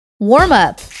Warm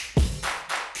up.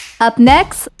 Up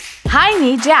next, high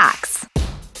knee jacks.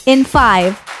 In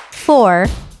 5, 4,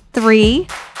 3,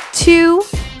 2,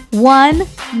 1,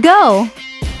 go.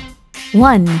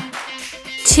 1,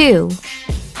 2,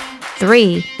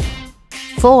 3,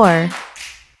 4,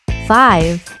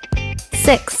 5,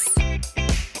 6,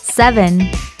 7,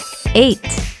 8,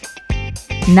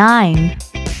 9,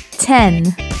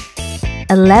 10,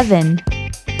 11,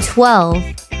 12,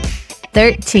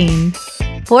 13,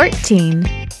 14,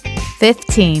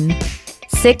 15,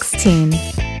 16,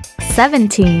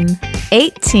 17,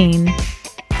 18,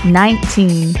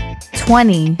 19,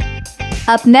 20.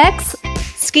 Up next,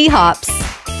 ski hops.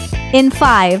 In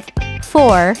 5,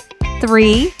 4,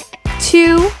 3,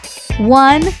 2,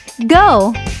 1,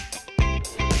 go.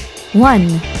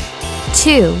 1,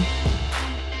 2,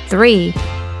 3,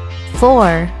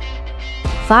 4,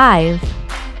 5,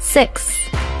 6,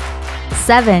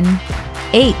 7,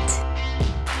 8,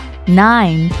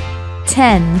 9,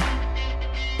 10,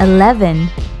 11,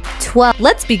 12.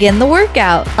 Let's begin the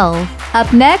workout.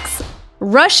 Up next,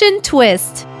 Russian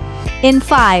twist. In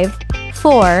 5,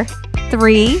 4,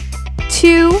 3,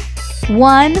 2,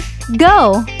 1,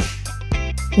 go.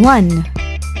 1,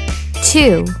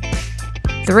 2,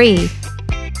 3,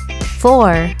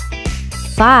 4,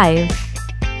 5,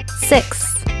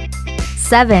 6,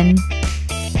 7,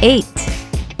 8,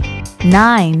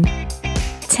 9,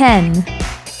 10,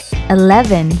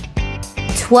 11,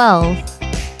 12,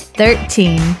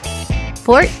 13,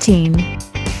 14,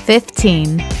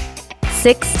 15,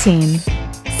 16,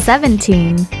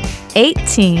 17,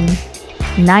 18,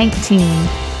 19,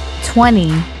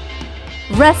 20.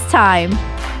 Rest time.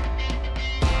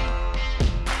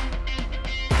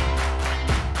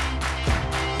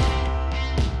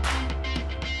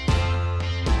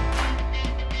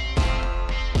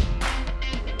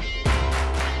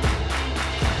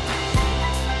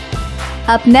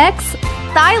 Up next,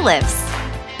 thigh lifts.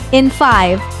 In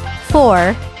 5,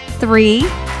 4, 3,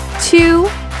 2,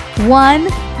 1,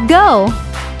 go.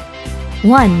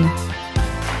 1,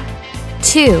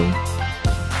 2,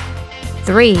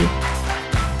 3,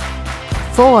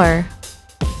 4,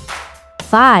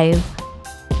 5,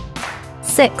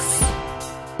 6,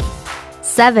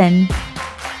 7,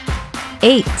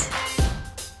 8,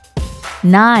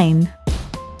 9,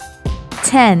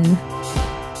 10,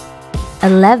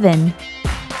 11,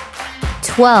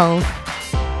 12,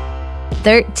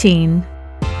 13,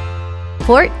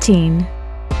 14,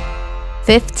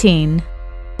 15,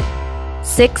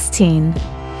 16,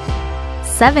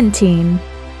 17,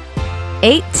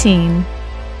 18,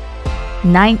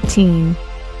 19,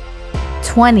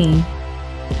 20.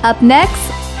 Up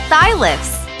next, thigh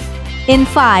lifts. In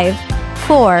 5,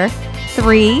 4,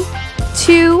 3,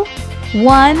 2,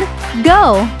 1,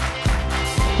 go.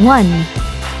 1,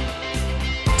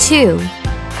 2,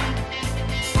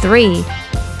 3,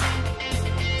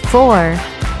 4,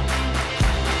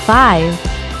 5,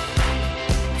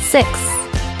 6,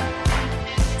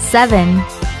 7,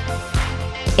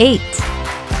 8,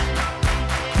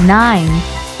 9,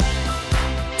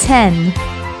 10,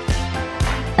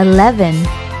 11,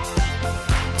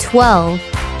 12,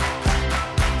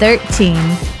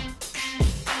 13,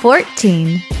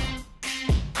 14,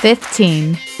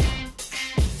 15,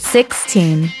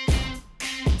 16,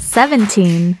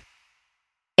 17,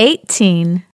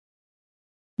 18,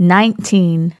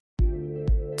 19,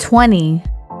 20.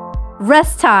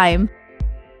 Rest time.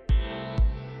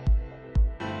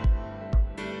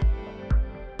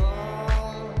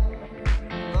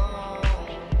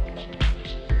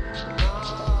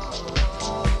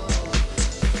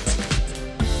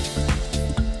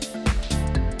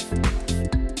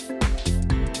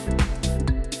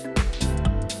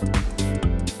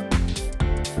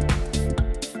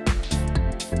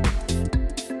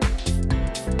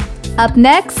 Up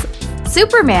next,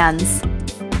 Supermans.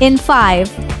 In 5,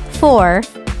 4,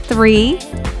 3,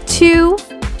 2,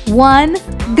 1,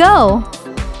 go.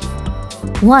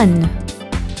 1,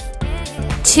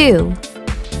 2,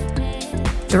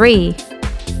 3,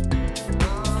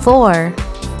 4,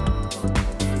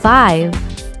 5,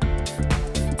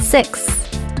 6,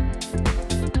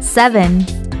 7,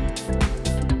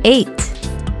 8,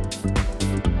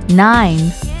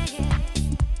 9,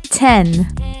 10,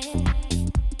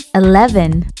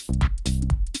 11,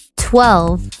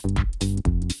 12,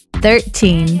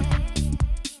 13,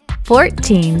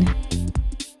 14,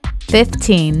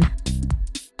 15,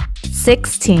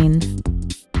 16,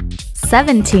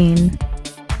 17,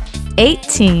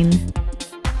 18,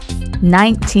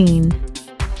 19,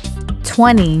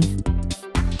 20.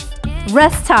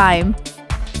 Rest time.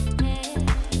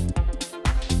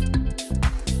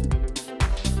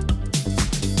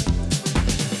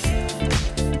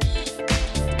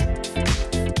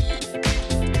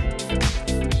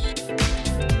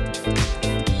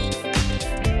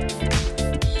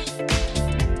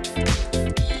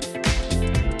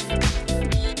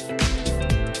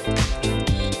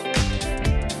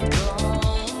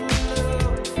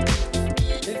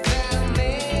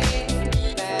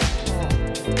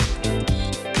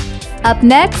 Up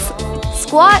next,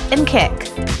 Squat and kick.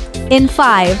 in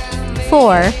 5,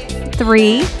 4,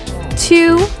 3,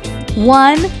 2,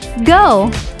 1, go.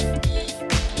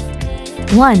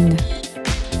 1,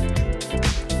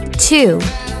 2,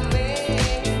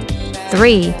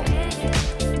 3,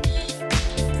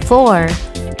 4,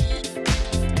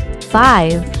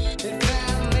 5,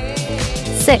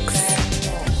 6,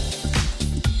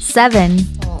 7,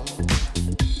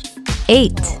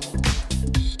 8,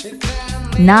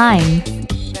 9,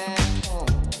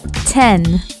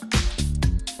 10,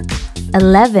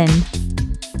 11,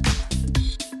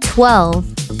 12,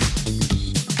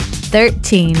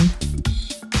 13,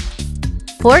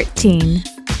 14,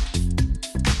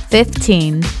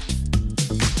 15,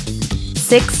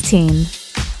 16,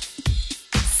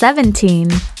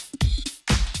 17,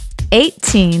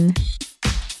 18,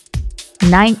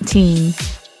 19,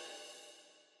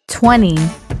 20.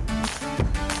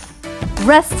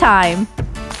 Rest time.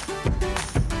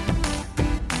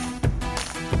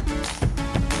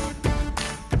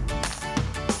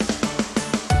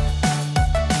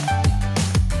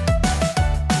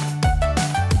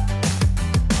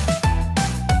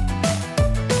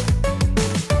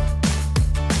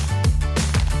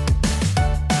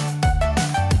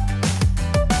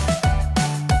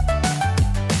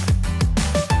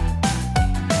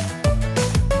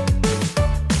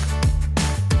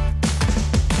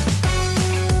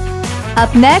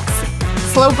 Up next,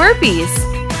 Slow burpees.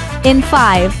 in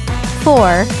 5,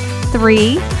 4,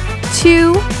 3,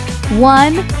 2,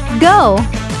 1, go.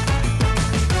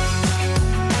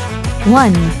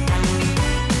 1,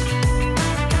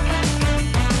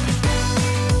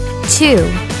 2,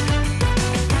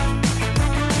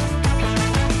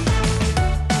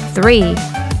 3,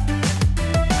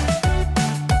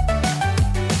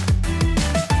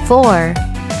 4,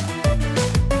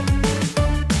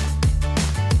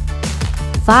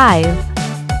 5,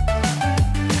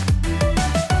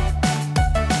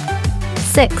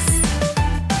 6,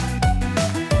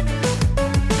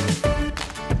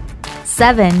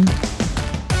 7,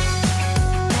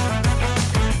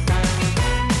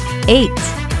 8,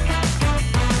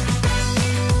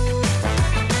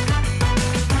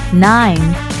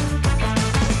 9,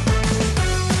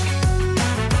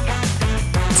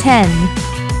 10,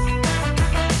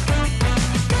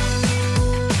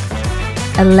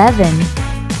 11,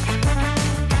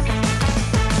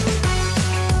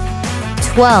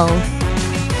 12.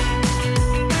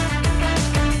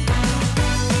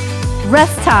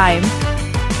 Rest time.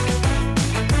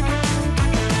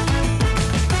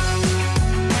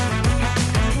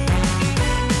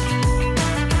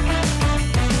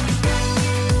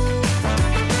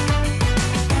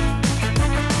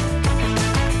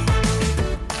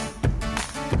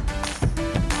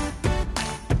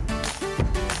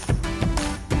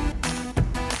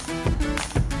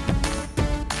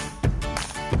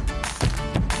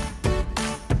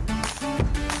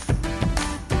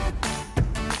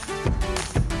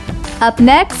 Up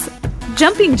next,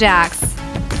 Jumping jacks.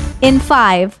 in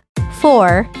 5,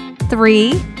 4,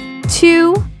 3,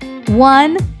 2,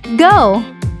 1, go.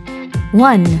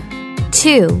 1,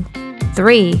 2,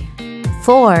 3,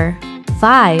 4,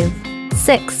 5,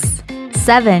 6,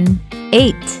 7,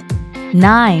 8,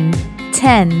 9,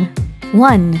 10.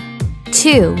 1,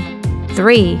 2,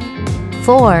 3,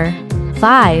 4,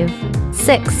 5,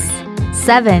 6,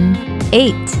 7,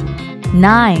 8,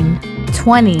 9,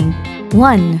 20.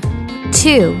 1,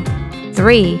 2,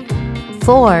 3,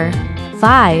 4,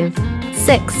 5,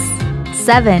 6,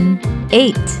 7,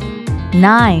 8,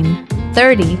 9,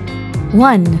 30.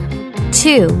 1,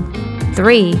 2,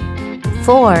 3,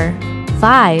 4,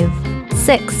 5,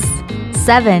 6,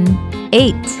 7,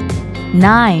 8,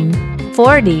 9,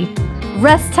 40.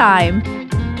 Rest time.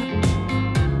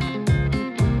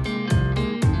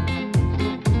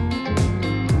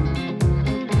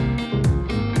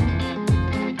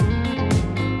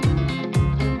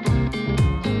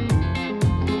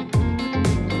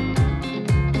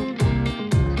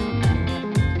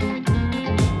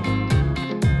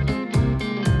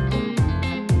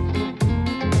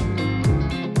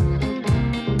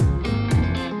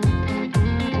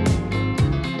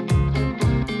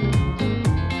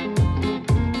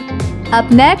 Up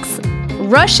next,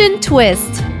 Russian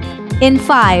twist. in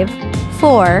 5,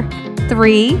 4,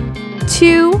 3,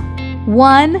 2,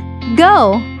 1,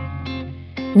 go.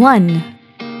 1,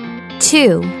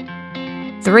 2,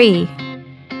 3,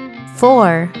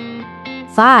 4,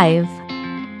 5,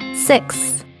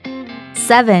 6,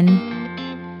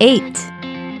 7, 8,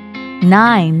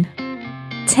 9,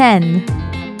 10,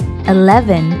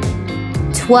 11,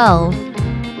 12,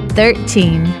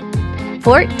 13,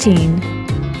 14,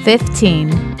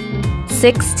 15,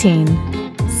 16,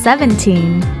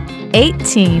 17,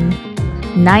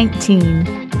 18,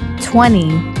 19,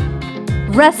 20.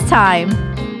 Rest time.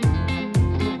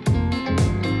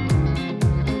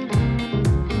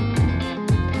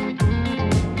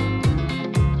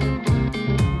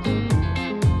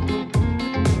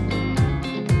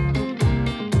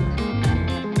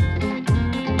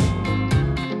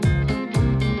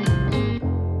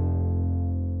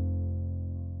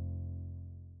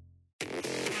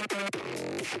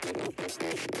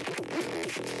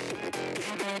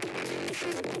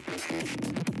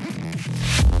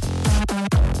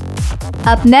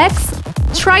 Up next,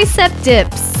 Tricep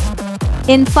dips.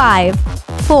 in 5,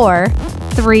 4,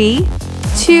 3,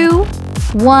 2,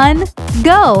 1,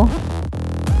 go!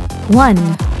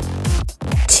 1,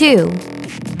 2,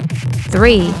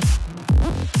 3,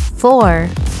 4,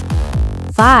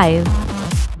 5,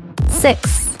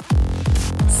 6,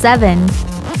 7,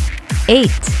 8,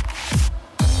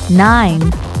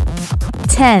 9,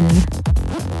 10,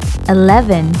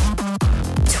 11,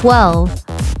 12,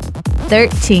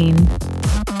 13,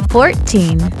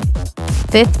 14,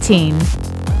 15,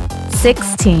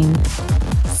 16,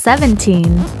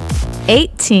 17,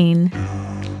 18,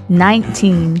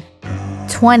 19,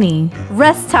 20.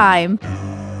 Rest time.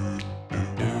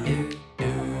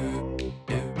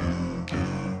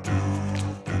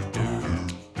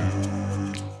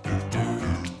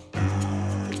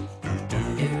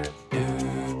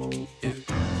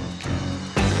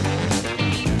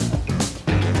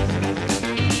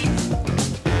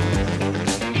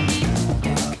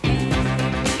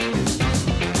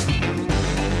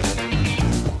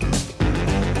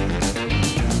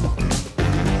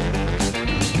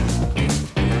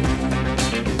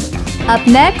 Up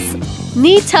next,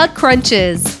 Knee tuck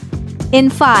crunches. in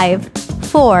 5,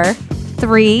 4,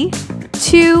 3,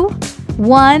 2,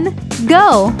 1,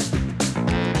 go!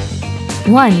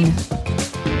 1,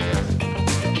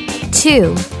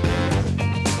 2,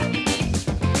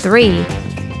 3,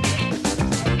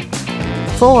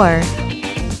 4,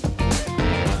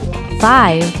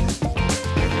 5,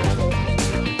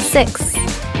 6,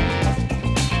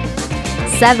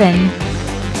 7,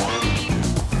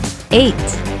 8,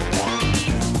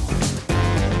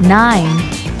 9,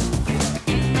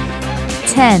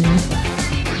 10,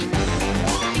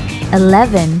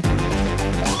 11,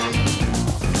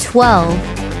 12,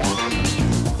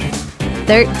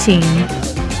 13,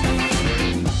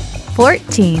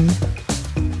 14,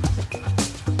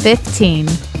 15.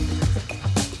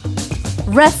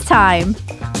 Rest time.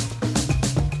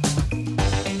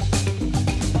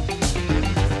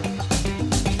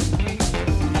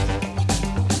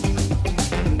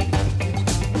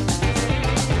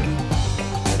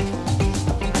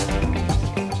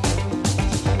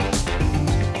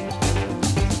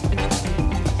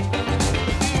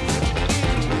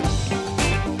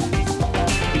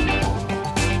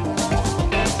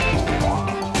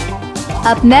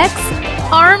 Up next,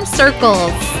 Arm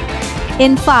circles.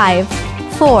 in 5,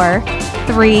 4,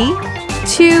 3,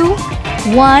 2,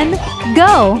 1,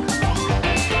 go!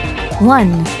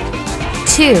 1,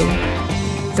 2,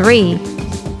 3,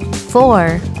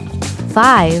 4,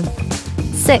 5,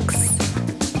 6,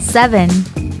 7,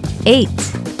 8,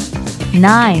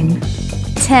 9,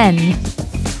 10,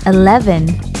 11,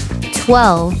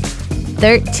 12,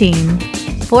 13,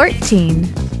 14,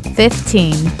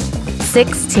 15,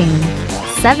 16,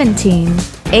 17,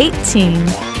 18,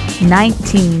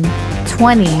 19,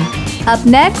 20. Up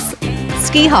next,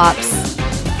 Ski hops.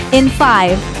 in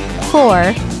 5,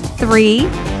 4, 3,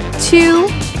 2,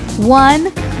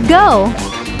 1, go!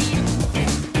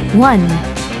 1,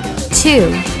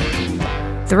 2,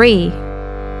 3,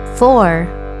 4,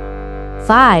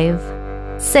 5,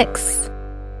 6,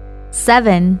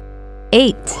 7,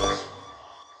 8,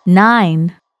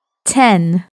 9,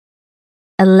 10,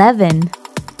 11,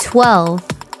 12,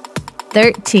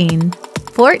 13,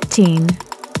 14,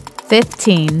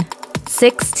 15,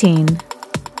 16,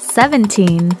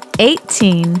 17,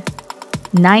 18,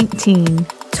 19,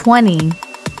 20.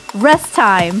 Rest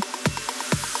time.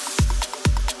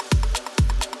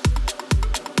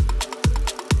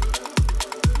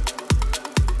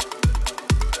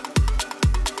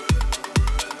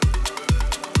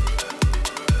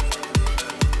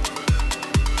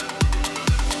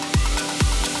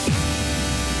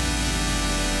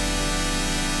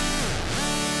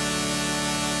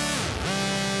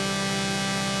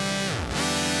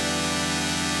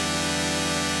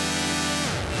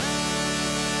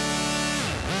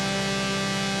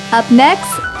 Up next,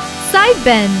 Side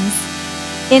bends.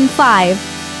 in 5,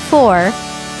 4,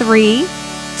 3,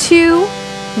 2,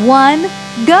 1,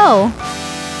 go!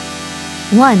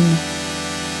 1,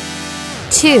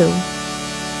 2,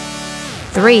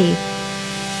 3,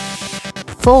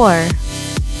 4,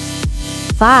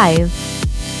 5,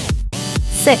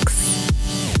 6,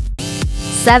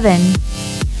 7,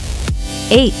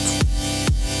 8,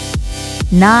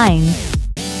 9,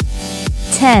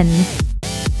 10,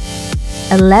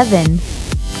 11,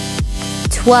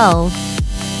 12.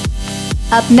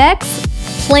 Up next,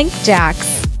 Plank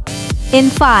jacks. in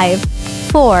 5,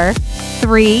 4,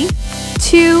 3,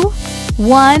 2,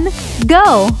 1,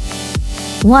 go!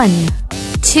 1,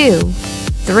 2,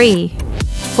 3,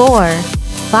 4,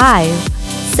 5,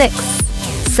 6,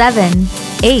 7,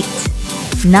 8,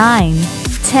 9,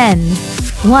 10.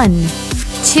 1,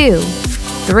 2,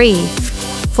 3,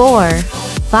 4,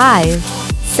 5,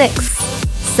 6,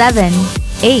 7,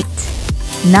 8,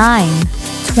 9,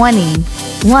 20.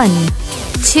 1,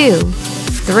 2,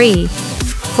 3,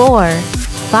 4,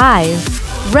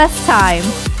 5. Rest time.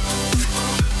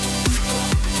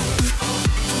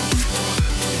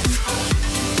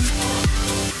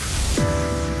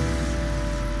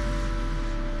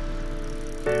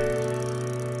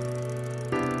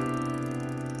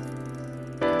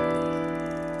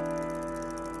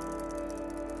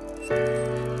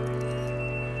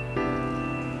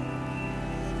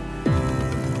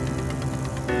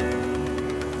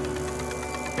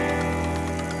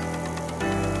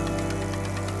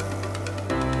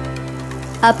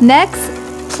 Up next,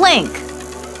 plank.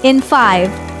 In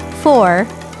 5, 4,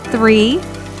 3,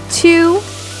 2,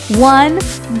 1,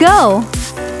 go!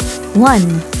 1,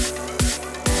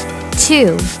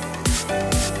 2,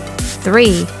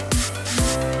 3,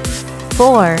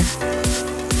 4,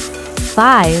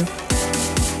 5,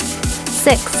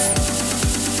 6,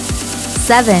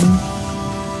 7,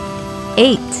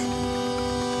 8,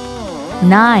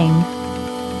 9,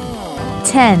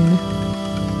 10,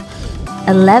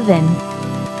 11,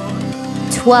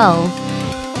 12,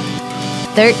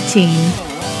 13,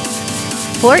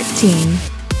 14,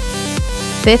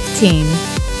 15,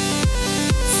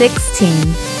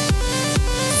 16,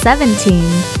 17,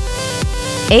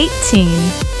 18,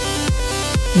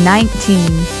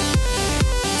 19,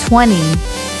 20.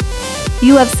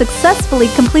 You have successfully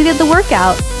completed the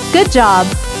workout. Good job!